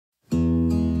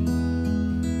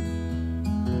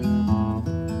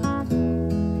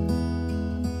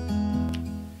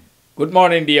Good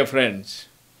morning, dear friends.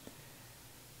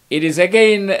 It is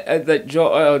again the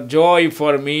joy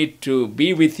for me to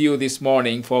be with you this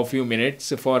morning for a few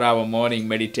minutes for our morning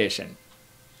meditation.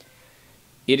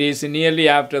 It is nearly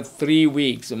after 3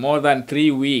 weeks, more than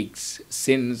 3 weeks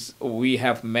since we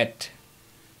have met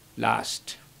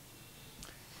last.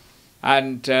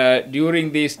 And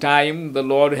during this time, the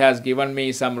Lord has given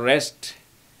me some rest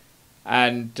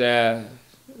and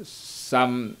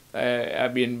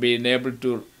I've been able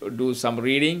to do some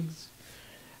readings.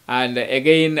 And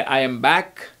again, I am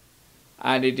back,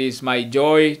 and it is my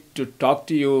joy to talk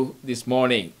to you this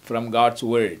morning from God's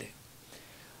Word.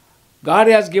 God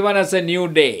has given us a new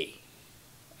day,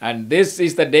 and this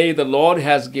is the day the Lord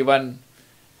has given.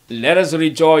 Let us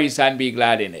rejoice and be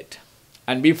glad in it.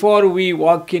 And before we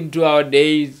walk into our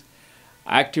day's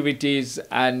activities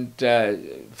and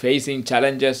facing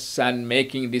challenges and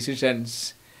making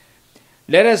decisions,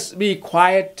 let us be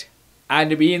quiet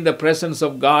and be in the presence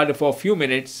of God for a few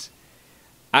minutes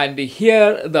and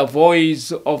hear the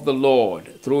voice of the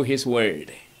Lord through His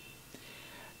Word.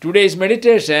 Today's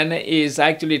meditation is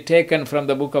actually taken from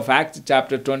the book of Acts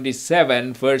chapter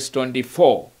 27, verse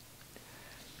 24.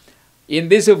 In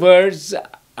this verse,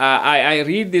 I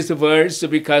read this verse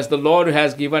because the Lord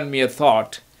has given me a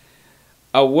thought,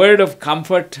 a word of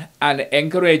comfort and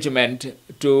encouragement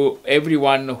to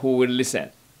everyone who will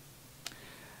listen.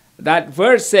 That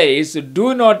verse says,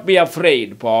 "Do not be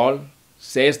afraid, Paul,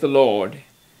 says the Lord.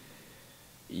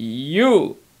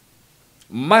 You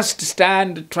must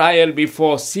stand trial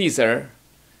before Caesar,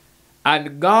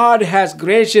 and God has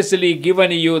graciously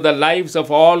given you the lives of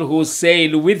all who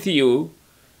sail with you,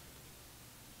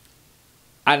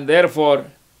 and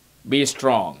therefore be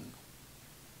strong."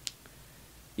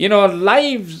 You know,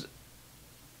 lives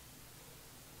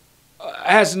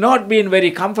has not been very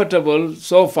comfortable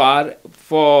so far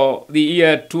for the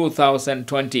year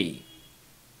 2020.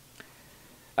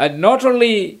 And not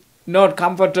only not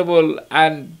comfortable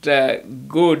and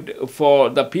good for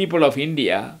the people of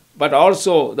India, but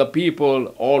also the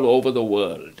people all over the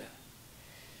world.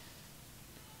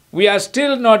 We are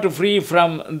still not free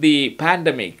from the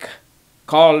pandemic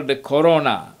called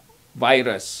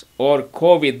coronavirus or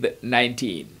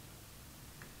COVID-19.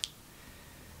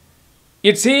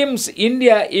 It seems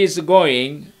India is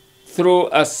going through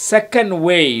a second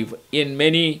wave in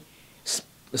many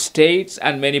states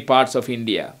and many parts of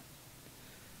India.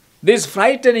 This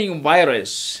frightening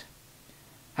virus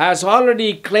has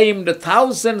already claimed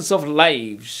thousands of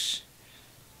lives,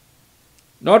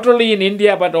 not only in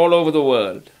India but all over the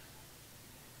world.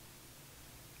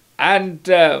 And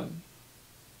a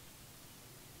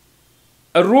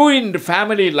ruined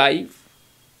family life,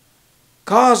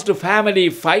 caused family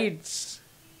fights,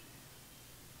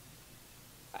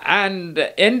 and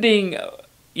ending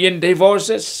in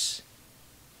divorces,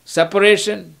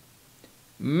 separation,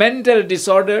 mental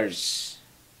disorders,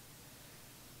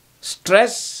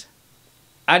 stress,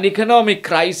 and economic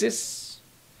crisis,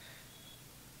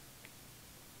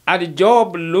 and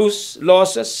job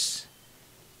losses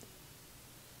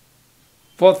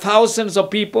for thousands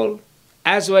of people,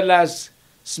 as well as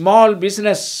small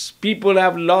business people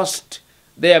have lost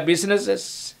their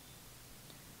businesses.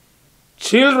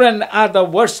 Children are the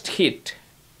worst hit.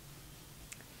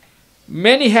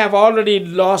 Many have already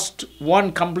lost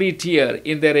one complete year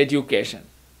in their education.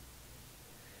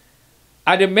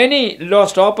 And many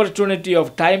lost opportunity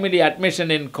of timely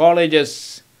admission in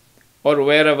colleges or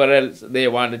wherever else they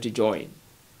wanted to join.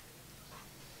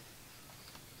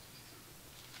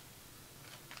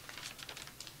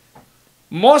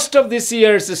 Most of this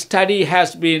year's study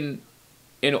has been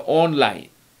in online.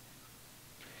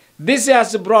 This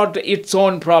has brought its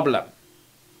own problem.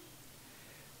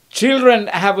 Children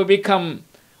have become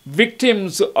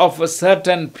victims of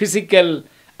certain physical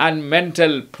and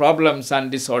mental problems and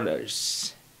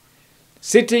disorders.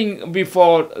 Sitting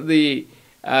before the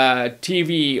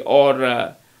TV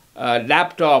or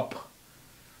laptop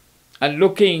and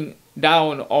looking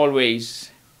down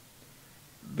always,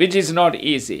 which is not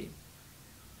easy.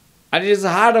 And it is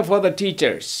harder for the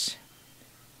teachers.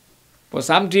 For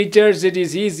some teachers it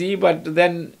is easy, but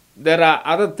then there are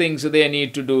other things they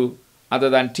need to do other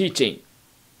than teaching.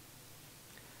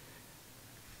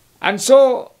 And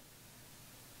so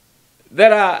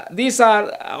these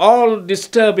are all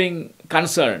disturbing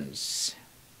concerns.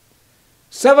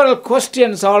 Several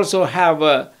questions also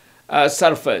have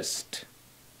surfaced,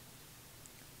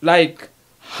 like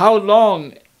how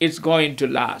long it's going to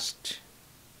last.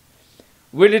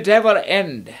 Will it ever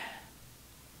end?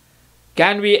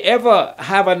 Can we ever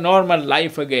have a normal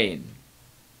life again?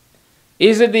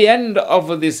 Is it the end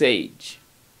of this age?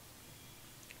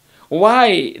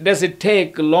 Why does it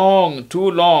take long,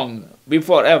 too long,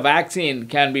 before a vaccine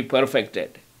can be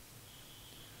perfected?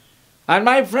 And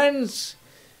my friends,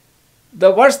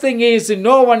 the worst thing is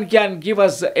no one can give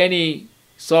us any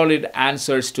solid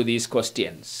answers to these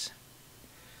questions.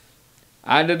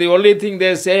 And the only thing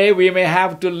they say, we may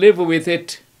have to live with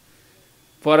it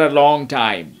for a long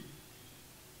time.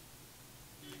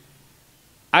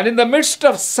 And in the midst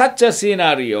of such a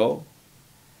scenario,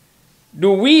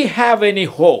 do we have any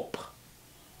hope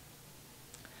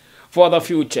for the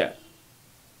future?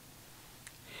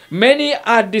 Many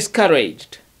are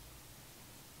discouraged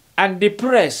and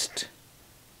depressed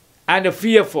and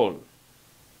fearful.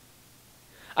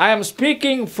 I am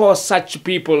speaking for such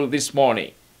people this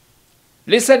morning.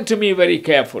 Listen to me very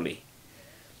carefully.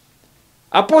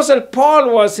 Apostle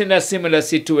Paul was in a similar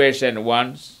situation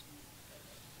once.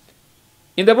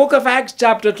 In the book of Acts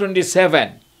chapter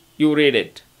 27, you read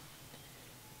it.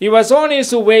 He was on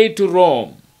his way to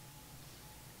Rome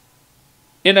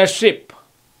in a ship,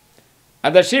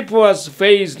 and the ship was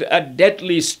faced a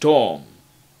deadly storm.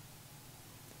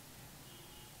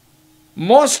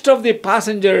 Most of the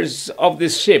passengers of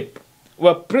this ship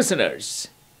were prisoners,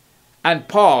 and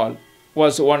Paul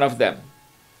was one of them.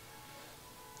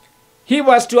 He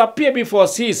was to appear before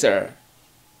Caesar,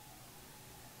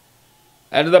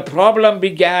 and the problem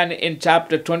began in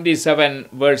chapter 27,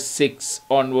 verse 6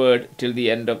 onward till the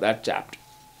end of that chapter.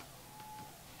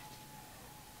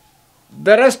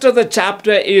 The rest of the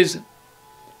chapter is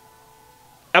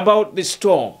about the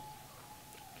storm.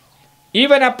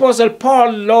 Even Apostle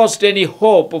Paul lost any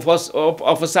hope of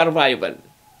a survival.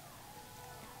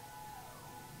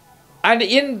 And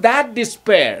in that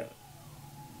despair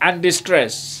and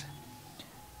distress,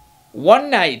 one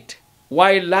night,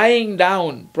 while lying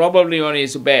down, probably on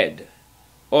his bed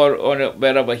or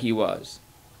wherever he was,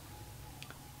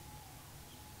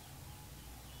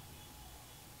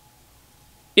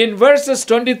 in verses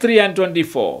 23 and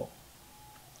 24,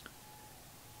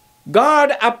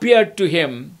 God appeared to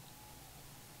him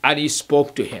and he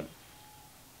spoke to him.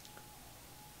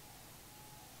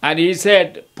 And he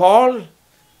said, Paul,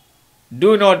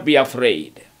 do not be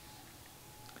afraid.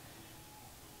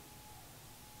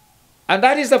 And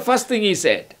that is the first thing he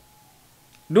said.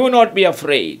 Do not be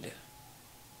afraid.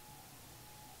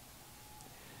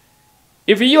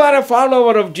 If you are a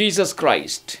follower of Jesus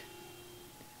Christ,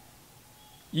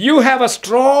 you have a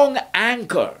strong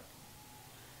anchor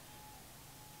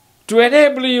to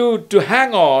enable you to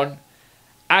hang on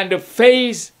and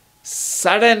face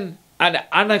sudden and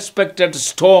unexpected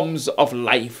storms of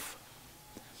life.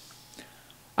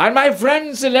 And my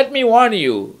friends, let me warn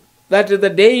you that the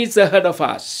days ahead of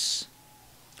us,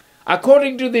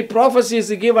 according to the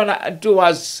prophecies given to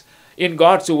us in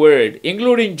God's word,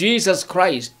 including Jesus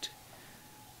Christ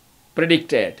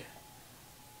predicted,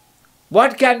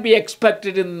 what can be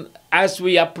expected as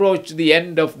we approach the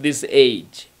end of this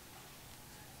age?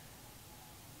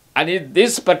 And in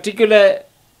this particular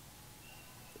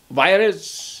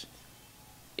virus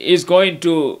is going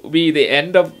to be the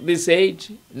end of this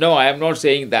age? No, I am not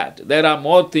saying that. There are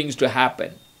more things to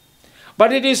happen.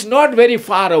 But it is not very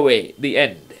far away, the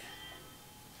end.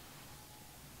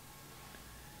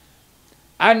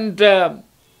 And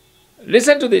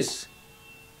listen to this.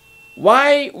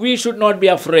 Why we should not be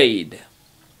afraid?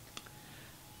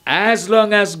 As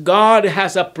long as God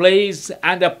has a place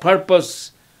and a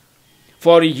purpose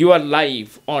for your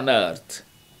life on earth,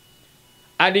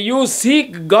 and you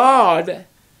seek God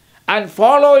and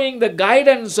following the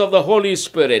guidance of the Holy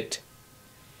Spirit,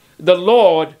 the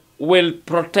Lord will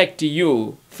protect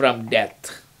you from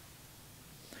death.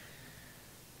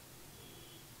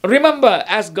 Remember,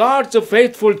 as God's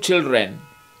faithful children,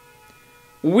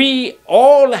 we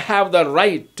all have the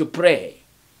right to pray.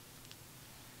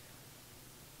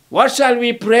 What shall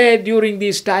we pray during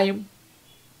this time?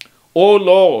 O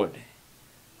Lord,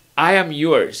 I am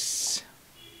yours.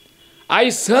 I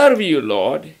serve you,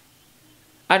 Lord,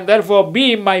 and therefore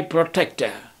be my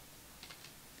protector.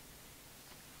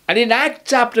 And in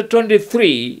Acts chapter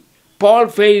 23, Paul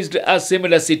faced a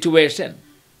similar situation,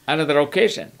 another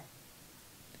occasion.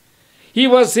 He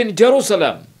was in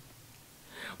Jerusalem,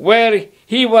 where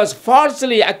he was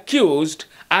falsely accused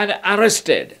and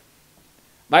arrested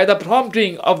by the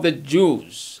prompting of the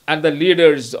Jews and the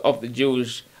leaders of the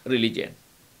Jewish religion.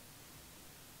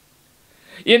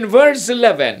 In verse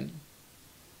 11,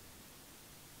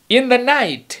 in the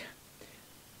night,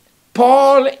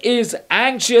 Paul is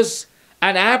anxious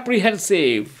and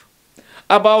apprehensive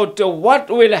about what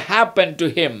will happen to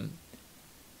him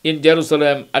in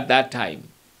Jerusalem at that time.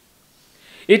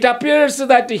 It appears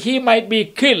that he might be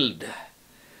killed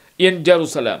in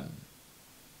Jerusalem.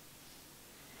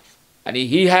 And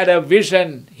he had a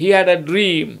vision, he had a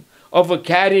dream of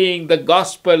carrying the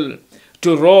gospel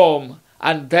to Rome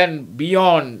and then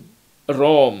beyond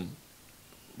Rome,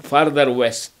 further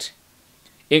west,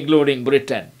 including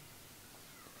Britain.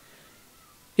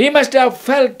 He must have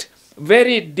felt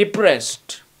very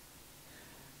depressed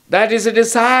that his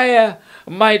desire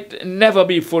might never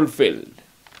be fulfilled.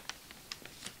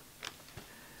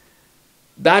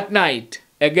 That night,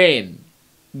 again,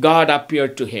 God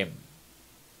appeared to him.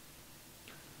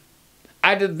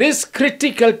 At this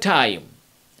critical time,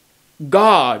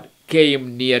 God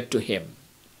came near to him.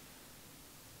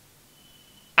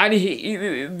 And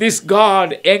this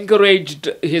God encouraged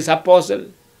his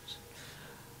apostle,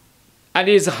 and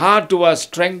his heart was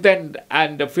strengthened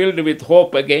and filled with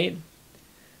hope again.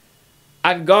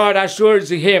 And God assures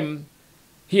him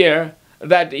here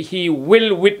that he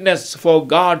will witness for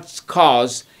God's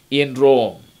cause in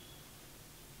Rome.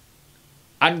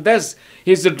 And thus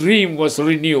his dream was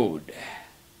renewed.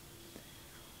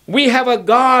 We have a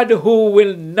God who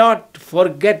will not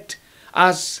forget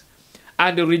us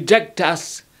and reject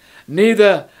us,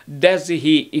 neither does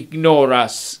he ignore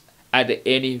us at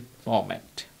any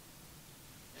moment.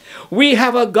 We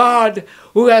have a God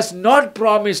who has not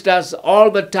promised us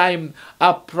all the time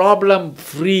a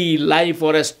problem-free life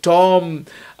or a storm-free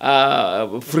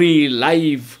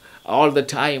life all the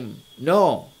time.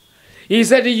 No. He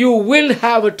said, you will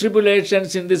have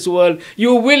tribulations in this world.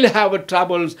 You will have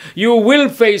troubles. You will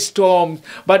face storms.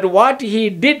 But what he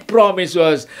did promise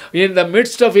was, in the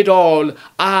midst of it all,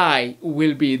 I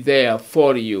will be there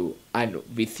for you and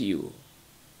with you.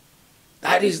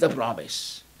 That is the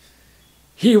promise.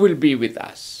 He will be with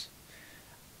us.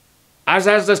 As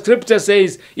the scripture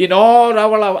says, in all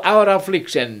our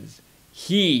afflictions,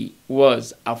 he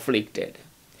was afflicted.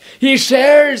 He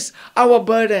shares our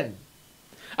burden.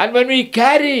 And when we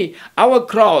carry our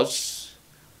cross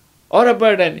or a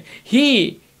burden,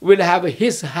 he will have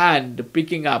his hand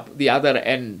picking up the other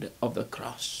end of the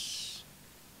cross.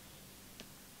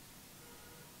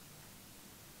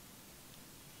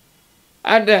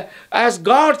 And as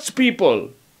God's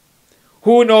people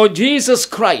who know Jesus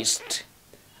Christ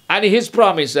and his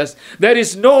promises, there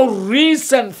is no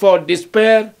reason for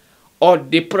despair or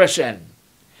depression.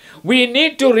 We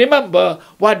need to remember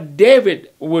what David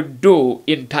would do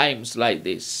in times like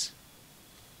this.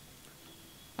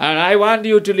 And I want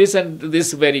you to listen to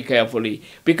this very carefully,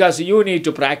 because you need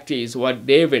to practice what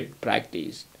David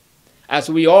practiced, as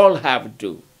we all have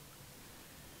to.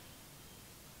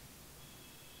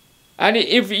 And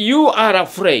if you are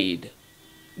afraid,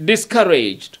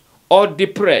 discouraged, or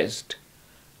depressed,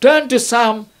 turn to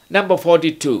Psalm number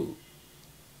 42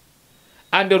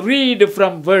 and read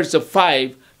from verse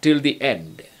 5 till the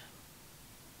end.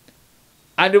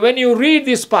 And when you read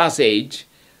this passage,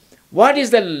 what is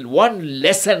the one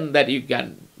lesson that you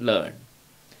can learn?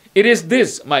 It is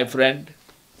this, my friend.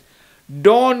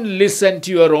 Don't listen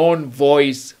to your own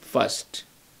voice first.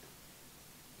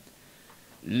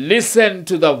 Listen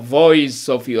to the voice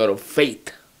of your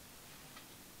faith.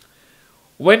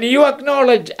 When you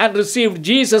acknowledge and receive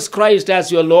Jesus Christ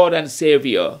as your Lord and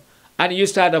Savior, and you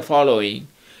start following,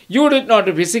 you did not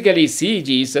physically see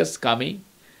Jesus coming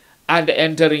and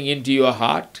entering into your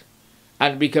heart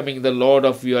and becoming the Lord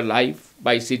of your life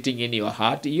by sitting in your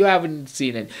heart. You haven't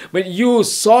seen it. But you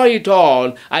saw it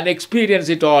all and experienced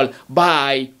it all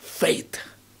by faith.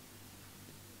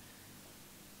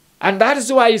 And that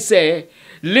is why I say,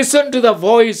 listen to the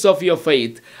voice of your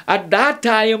faith. At that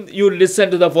time, you listen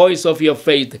to the voice of your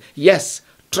faith. Yes,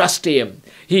 trust him.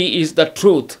 He is the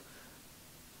truth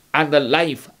and the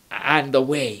life and the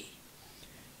way.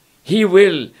 He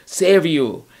will save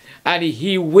you, and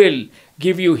he will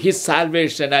give you his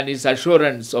salvation and his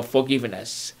assurance of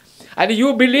forgiveness. And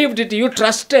you believed it, you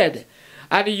trusted,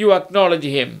 and you acknowledged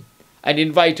him and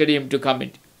invited him to come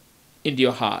into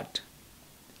your heart.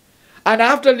 And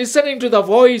after listening to the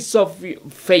voice of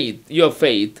faith, your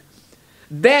faith,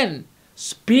 then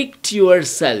speak to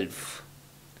yourself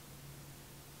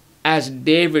as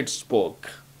David spoke.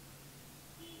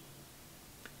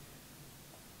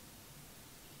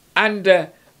 And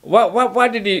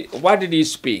what did he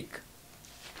speak?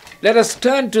 Let us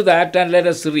turn to that and let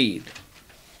us read.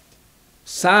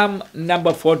 Psalm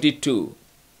number 42.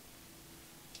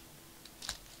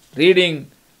 Reading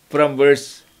from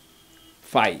verse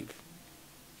 5.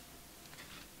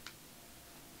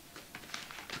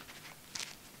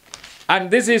 And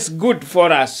this is good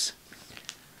for us.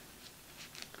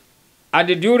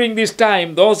 And during this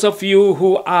time, those of you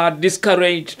who are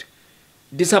discouraged,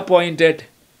 disappointed,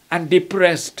 and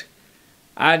depressed,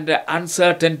 and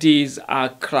uncertainties are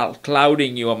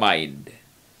clouding your mind,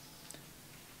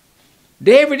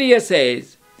 David here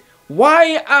says,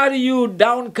 "Why are you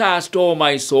downcast, O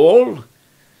my soul?"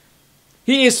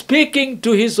 He is speaking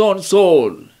to his own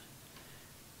soul.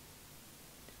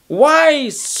 "Why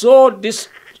so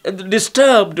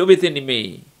disturbed within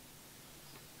me?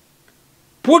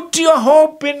 Put your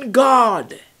hope in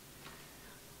God,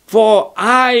 for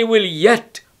I will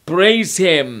yet praise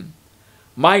him,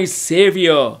 my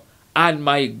Savior and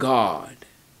my God.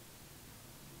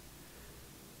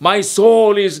 My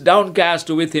soul is downcast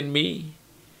within me.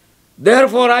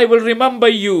 Therefore I will remember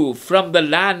you from the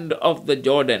land of the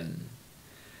Jordan,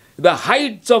 the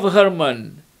heights of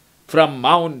Hermon, from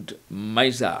Mount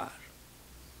Mizar."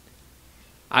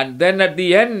 And then at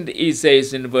the end he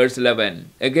says in verse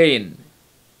 11 again,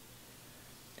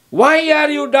 "Why are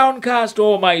you downcast,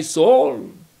 O my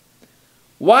soul?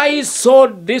 Why so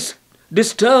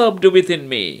disturbed within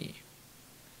me?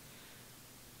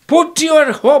 Put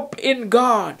your hope in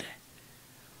God,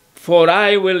 for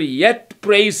I will yet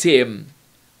praise him,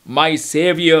 my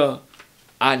Savior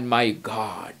and my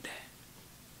God."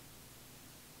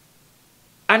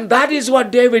 And that is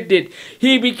what David did.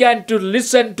 He began to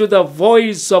listen to the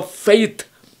voice of faith,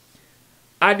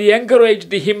 and he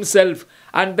encouraged himself,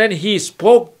 and then he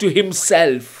spoke to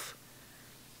himself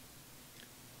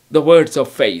the words of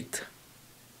faith.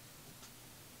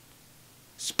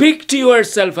 Speak to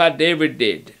yourself as David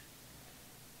did.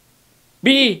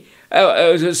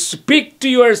 Speak to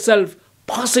yourself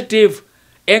positive,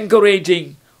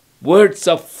 encouraging words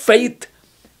of faith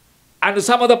and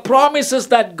some of the promises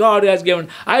that God has given.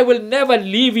 "I will never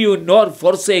leave you nor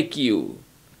forsake you.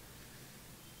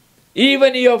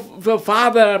 Even if your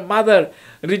father and mother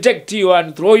reject you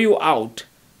and throw you out,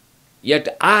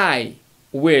 yet I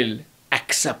will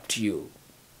accept you."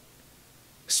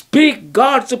 Speak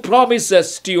God's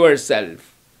promises to yourself.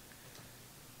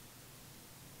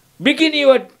 Begin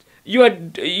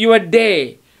your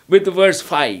day with verse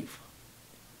 5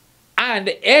 and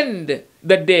end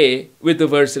the day with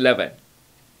verse 11.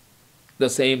 The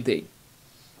same thing.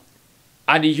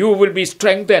 And you will be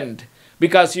strengthened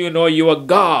because you know your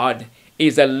God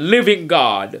is a living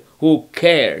God who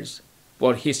cares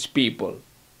for his people.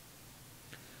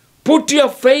 Put your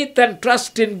faith and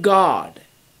trust in God.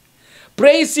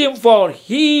 Praise him, for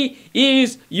he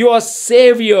is your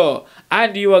Savior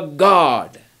and your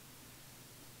God.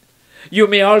 You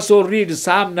may also read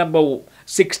Psalm number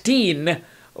 16,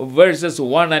 verses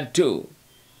 1 and 2.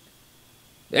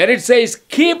 There it says,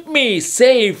 "Keep me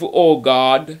safe, O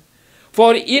God,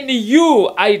 for in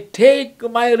you I take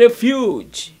my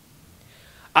refuge.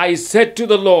 I said to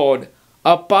the Lord,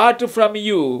 apart from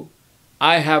you,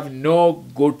 I have no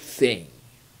good thing."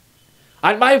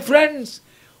 And my friends,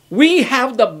 we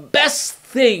have the best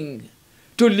thing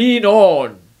to lean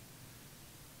on.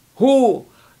 Who?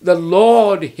 The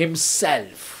Lord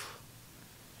himself.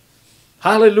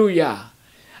 Hallelujah.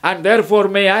 And therefore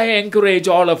may I encourage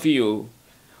all of you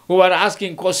who are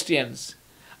asking questions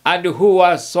and who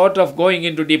are sort of going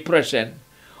into depression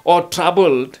or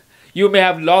troubled. You may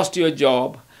have lost your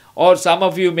job, or some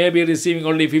of you may be receiving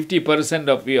only 50%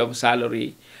 of your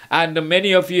salary, and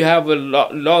many of you have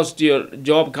lost your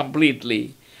job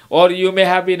completely. Or you may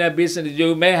have been a business,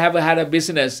 you may have had a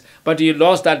business, but you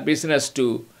lost that business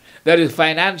too. There is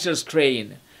financial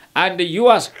strain, and you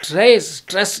are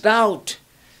stressed out.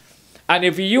 And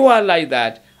if you are like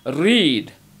that,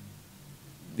 read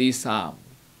the Psalm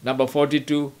number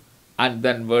 42, and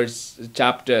then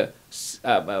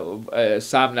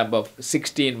Psalm number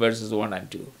 16, verses 1 and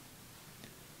 2.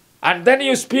 And then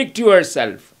you speak to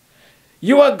yourself,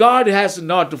 your God has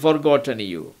not forgotten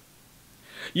you.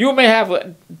 You may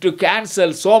have to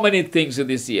cancel so many things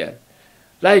this year,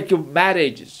 like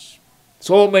marriages,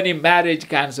 so many marriage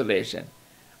cancellation,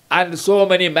 and so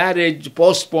many marriage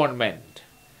postponement,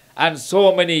 and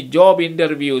so many job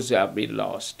interviews have been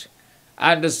lost,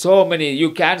 and so many,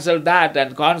 you cancel that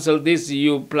and cancel this,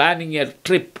 you planning a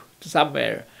trip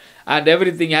somewhere, and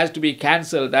everything has to be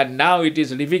cancelled, and now it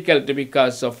is difficult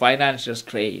because of financial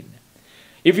strain.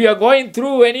 If you are going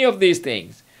through any of these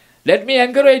things, let me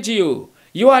encourage you.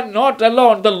 You are not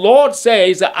alone. The Lord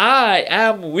says, "I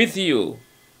am with you."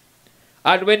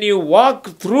 And when you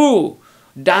walk through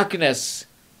darkness,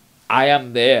 I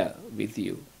am there with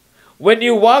you. When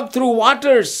you walk through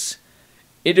waters,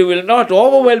 it will not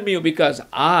overwhelm you because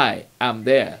I am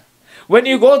there. When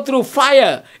you go through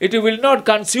fire, it will not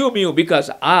consume you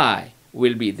because I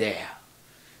will be there.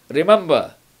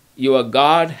 Remember, your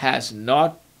God has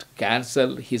not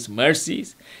cancelled his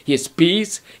mercies, his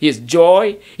peace, his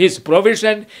joy, his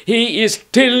provision. He is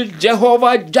still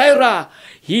Jehovah Jireh.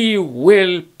 He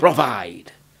will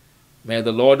provide. May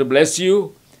the Lord bless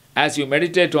you as you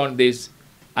meditate on this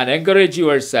and encourage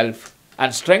yourself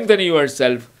and strengthen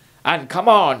yourself and come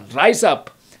on, rise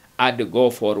up and go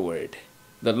forward.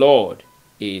 The Lord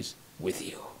is with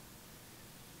you.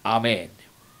 Amen.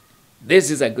 This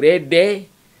is a great day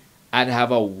and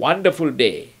have a wonderful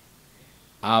day.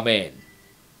 Amen.